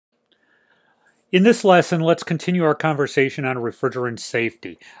In this lesson, let's continue our conversation on refrigerant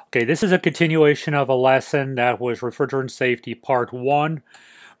safety. Okay, this is a continuation of a lesson that was refrigerant safety part 1,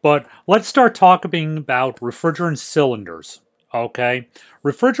 but let's start talking about refrigerant cylinders. Okay,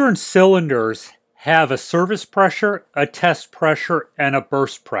 refrigerant cylinders have a service pressure, a test pressure, and a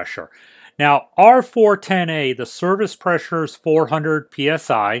burst pressure. Now, R410A, the service pressure is 400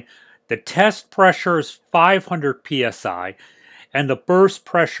 psi, the test pressure is 500 psi, and the burst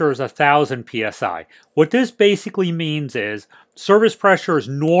pressure is 1000 psi. What this basically means is service pressure is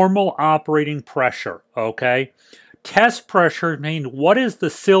normal operating pressure, okay? Test pressure means what has the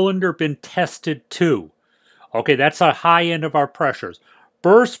cylinder been tested to? Okay, that's a high end of our pressures.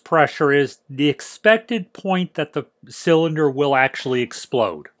 Burst pressure is the expected point that the cylinder will actually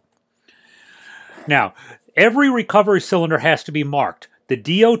explode. Now, every recovery cylinder has to be marked. The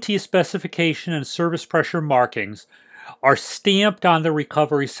DOT specification and service pressure markings are stamped on the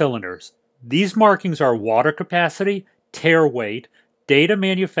recovery cylinders. These markings are water capacity, tare weight, date of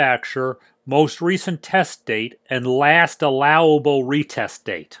manufacture, most recent test date, and last allowable retest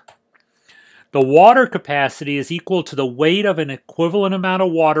date. The water capacity is equal to the weight of an equivalent amount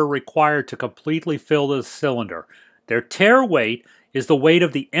of water required to completely fill the cylinder. Their tare weight is the weight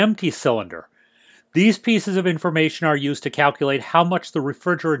of the empty cylinder. These pieces of information are used to calculate how much the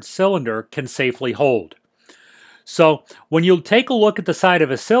refrigerant cylinder can safely hold. So when you take a look at the side of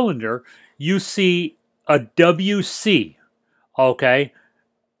a cylinder, you see a WC, okay?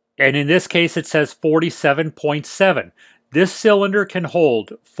 And in this case, it says 47.7. This cylinder can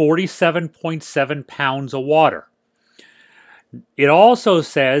hold 47.7 pounds of water. It also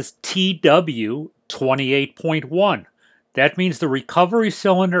says TW 28.1. That means the recovery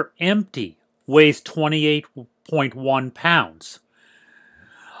cylinder empty weighs 28.1 pounds.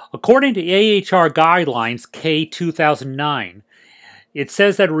 According to AHR guidelines K2009, it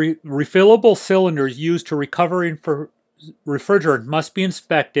says that refillable cylinders used to recover refrigerant must be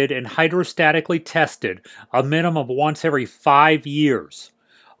inspected and hydrostatically tested a minimum of once every 5 years.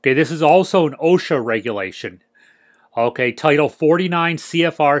 Okay, this is also an OSHA regulation. Okay, Title 49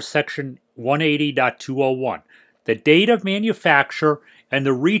 CFR Section 180.201. The date of manufacture and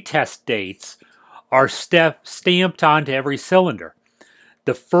the retest dates are stamped onto every cylinder.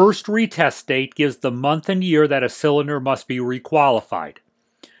 The first retest date gives the month and year that a cylinder must be requalified.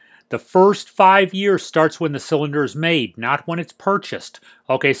 The first 5 years starts when the cylinder is made, not when it's purchased.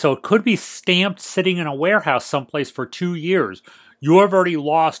 Okay, so it could be stamped sitting in a warehouse someplace for 2 years. You have already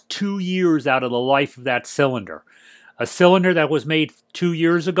lost 2 years out of the life of that cylinder. A cylinder that was made 2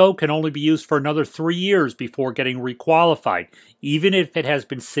 years ago can only be used for another 3 years before getting requalified, even if it has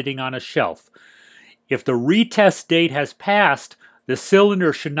been sitting on a shelf. If the retest date has passed, the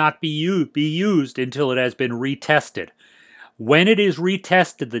cylinder should not be used until it has been retested. When it is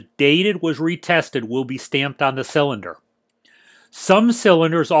retested, the date it was retested will be stamped on the cylinder. Some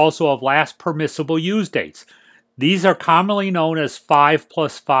cylinders also have last permissible use dates. These are commonly known as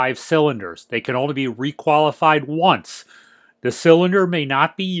 5+5 cylinders. They can only be requalified once. The cylinder may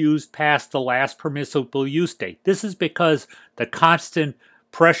not be used past the last permissible use date. This is because the constant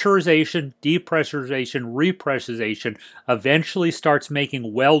pressurization, depressurization, repressurization eventually starts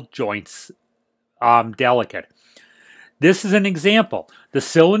making weld joints delicate. This is an example. The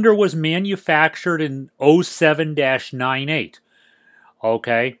cylinder was manufactured in 07-98.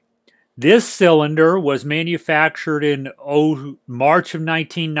 Okay. This cylinder was manufactured in March of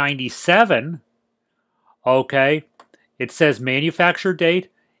 1997. Okay. It says manufacture date.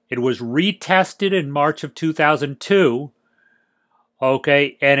 It was retested in March of 2002.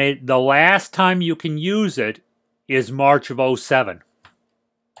 Okay, and the last time you can use it is March of 07.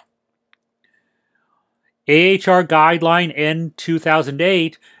 AHR Guideline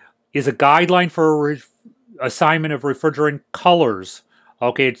N2008 is a guideline for assignment of refrigerant colors.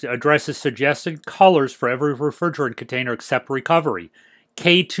 Okay, it addresses suggested colors for every refrigerant container except recovery.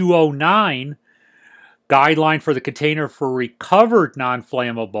 K209, guideline for the container for recovered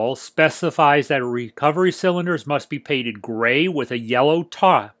non-flammable, specifies that recovery cylinders must be painted gray with a yellow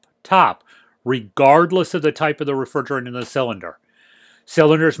top, regardless of the type of the refrigerant in the cylinder.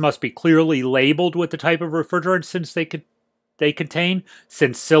 Cylinders must be clearly labeled with the type of refrigerant they contain,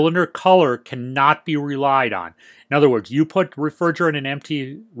 since cylinder color cannot be relied on. In other words, you put refrigerant in an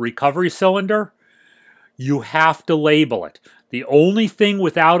empty recovery cylinder, you have to label it. The only thing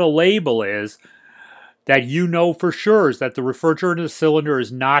without a label is that you know for sure is that the refrigerant in the cylinder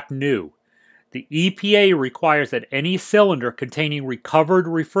is not new. The EPA requires that any cylinder containing recovered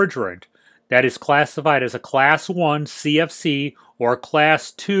refrigerant that is classified as a Class 1 CFC or a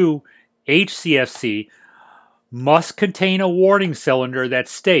Class 2 HCFC must contain a warning cylinder that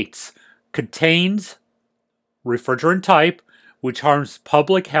states contains refrigerant type, which harms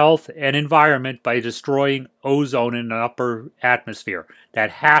public health and environment by destroying ozone in the upper atmosphere.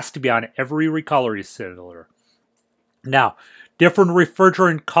 That has to be on every recovery cylinder. Now, different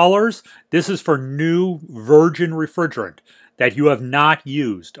refrigerant colors. This is for new virgin refrigerant that you have not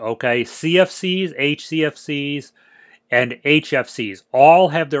used, okay? CFCs, HCFCs, and HFCs all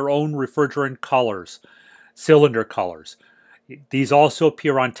have their own refrigerant colors, cylinder colors. These also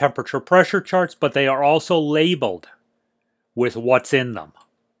appear on temperature pressure charts, but they are also labeled with what's in them.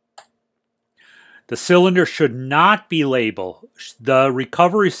 The cylinder should not be labeled. The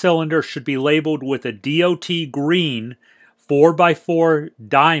recovery cylinder should be labeled with a DOT green 4x4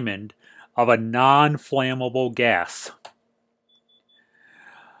 diamond of a non-flammable gas.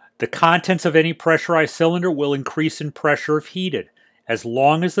 The contents of any pressurized cylinder will increase in pressure if heated. As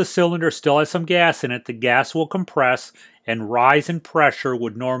long as the cylinder still has some gas in it, the gas will compress, and rise in pressure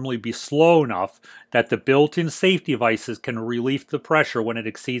would normally be slow enough that the built-in safety devices can relieve the pressure when it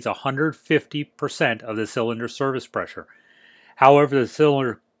exceeds 150% of the cylinder service pressure. However, the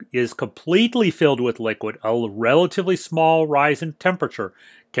cylinder is completely filled with liquid, a relatively small rise in temperature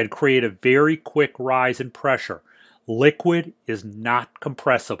can create a very quick rise in pressure. Liquid is not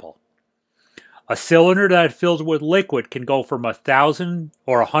compressible. A cylinder that fills with liquid can go from 1,000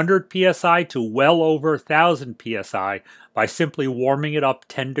 or 100 psi to well over 1,000 psi by simply warming it up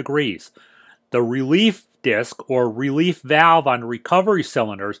 10 degrees. The relief disc or relief valve on recovery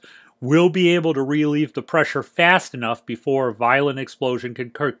cylinders will be able to relieve the pressure fast enough before a violent explosion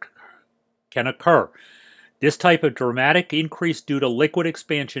can occur. This type of dramatic increase due to liquid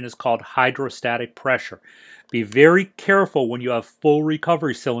expansion is called hydrostatic pressure. Be very careful when you have full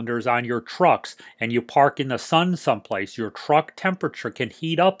recovery cylinders on your trucks and you park in the sun someplace. Your truck temperature can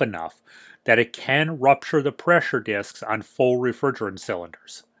heat up enough that it can rupture the pressure discs on full refrigerant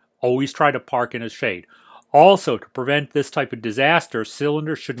cylinders. Always try to park in a shade. Also, to prevent this type of disaster,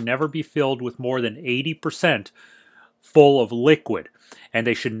 cylinders should never be filled with more than 80% full of liquid, and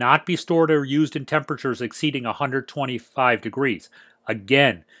they should not be stored or used in temperatures exceeding 125 degrees.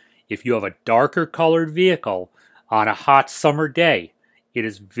 Again, if you have a darker colored vehicle on a hot summer day, it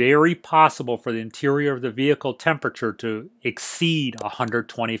is very possible for the interior of the vehicle temperature to exceed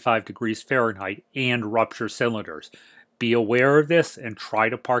 125 degrees Fahrenheit and rupture cylinders. Be aware of this and try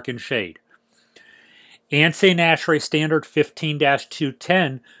to park in shade. ANSI and ASHRAE Standard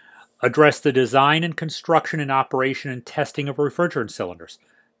 15-210 address the design and construction and operation and testing of refrigerant cylinders.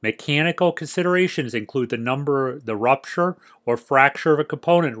 Mechanical considerations include the rupture or fracture of a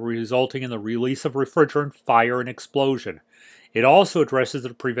component resulting in the release of refrigerant, fire, and explosion. It also addresses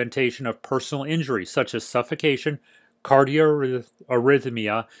the prevention of personal injury such as suffocation,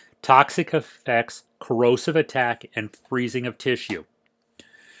 cardiorrhythmia, toxic effects, corrosive attack, and freezing of tissue.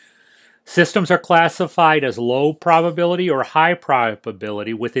 Systems are classified as low probability or high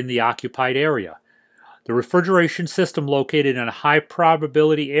probability within the occupied area. The refrigeration system located in a high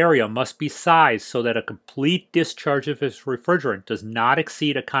probability area must be sized so that a complete discharge of its refrigerant does not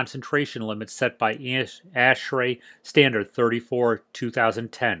exceed a concentration limit set by ASHRAE Standard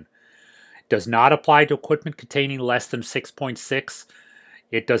 34-2010. Does not apply to equipment containing less than 6.6.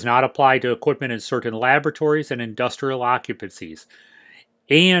 It does not apply to equipment in certain laboratories and industrial occupancies,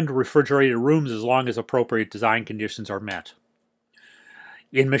 and refrigerated rooms as long as appropriate design conditions are met.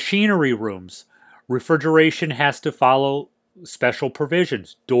 In machinery rooms, refrigeration has to follow special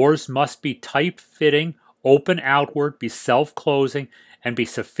provisions. Doors must be tight-fitting, open outward, be self-closing, and be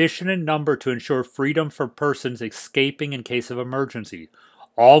sufficient in number to ensure freedom for persons escaping in case of emergency.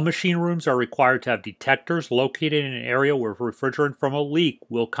 All machine rooms are required to have detectors located in an area where refrigerant from a leak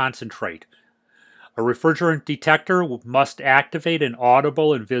will concentrate. A refrigerant detector must activate an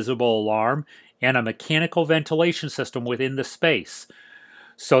audible and visible alarm and a mechanical ventilation system within the space,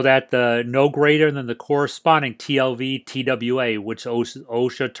 so that the no greater than the corresponding TLV, TWA, which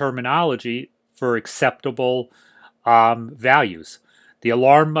OSHA terminology for acceptable values. The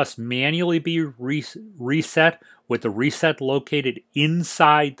alarm must manually be reset with the reset located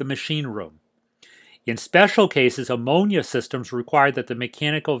inside the machine room. In special cases, ammonia systems require that the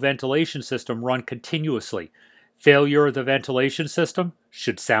mechanical ventilation system run continuously. Failure of the ventilation system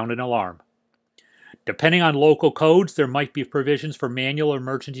should sound an alarm. Depending on local codes, there might be provisions for manual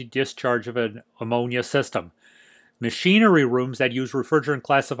emergency discharge of an ammonia system. Machinery rooms that use refrigerant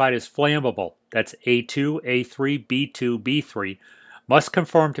classified as flammable, that's A2, A3, B2, B3, must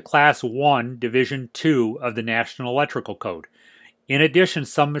conform to Class 1, Division 2 of the National Electrical Code. In addition,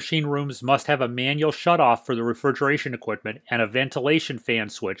 some machine rooms must have a manual shutoff for the refrigeration equipment and a ventilation fan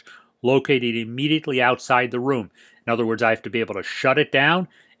switch located immediately outside the room. In other words, I have to be able to shut it down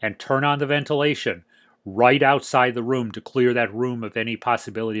and turn on the ventilation right outside the room to clear that room of any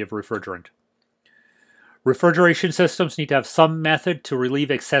possibility of refrigerant. Refrigeration systems need to have some method to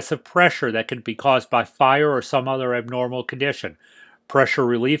relieve excessive pressure that can be caused by fire or some other abnormal condition. Pressure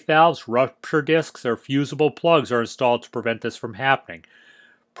relief valves, rupture disks, or fusible plugs are installed to prevent this from happening.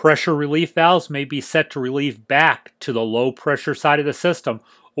 Pressure relief valves may be set to relieve back to the low pressure side of the system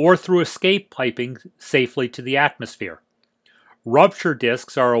or through escape piping safely to the atmosphere. Rupture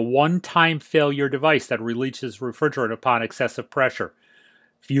disks are a one-time failure device that releases refrigerant upon excessive pressure.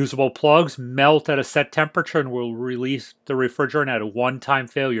 Fusible plugs melt at a set temperature and will release the refrigerant at a one-time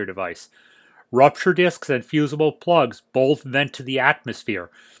failure device. Rupture disks and fusible plugs both vent to the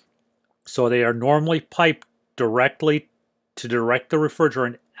atmosphere, so they are normally piped directly to direct the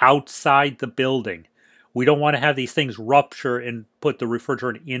refrigerant outside the building. We don't want to have these things rupture and put the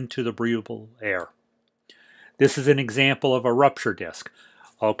refrigerant into the breathable air. This is an example of a rupture disk,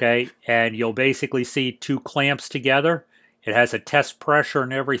 okay? And you'll basically see two clamps together. It has a test pressure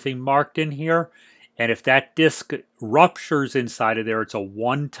and everything marked in here. And if that disk ruptures inside of there, it's a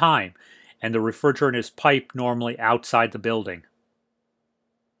one-time. And the refrigerant is piped normally outside the building.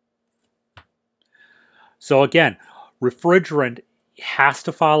 So again, refrigerant has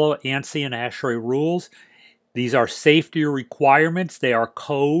to follow ANSI and ASHRAE rules. These are safety requirements. They are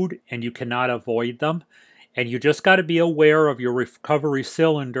code, and you cannot avoid them. And you just got to be aware of your recovery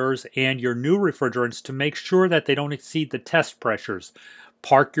cylinders and your new refrigerants to make sure that they don't exceed the test pressures.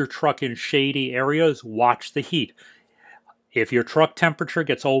 Park your truck in shady areas. Watch the heat. If your truck temperature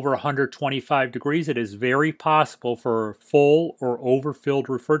gets over 125 degrees, it is very possible for a full or overfilled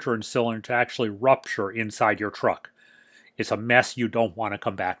refrigerant cylinder to actually rupture inside your truck. It's a mess you don't want to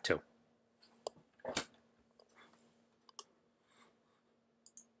come back to.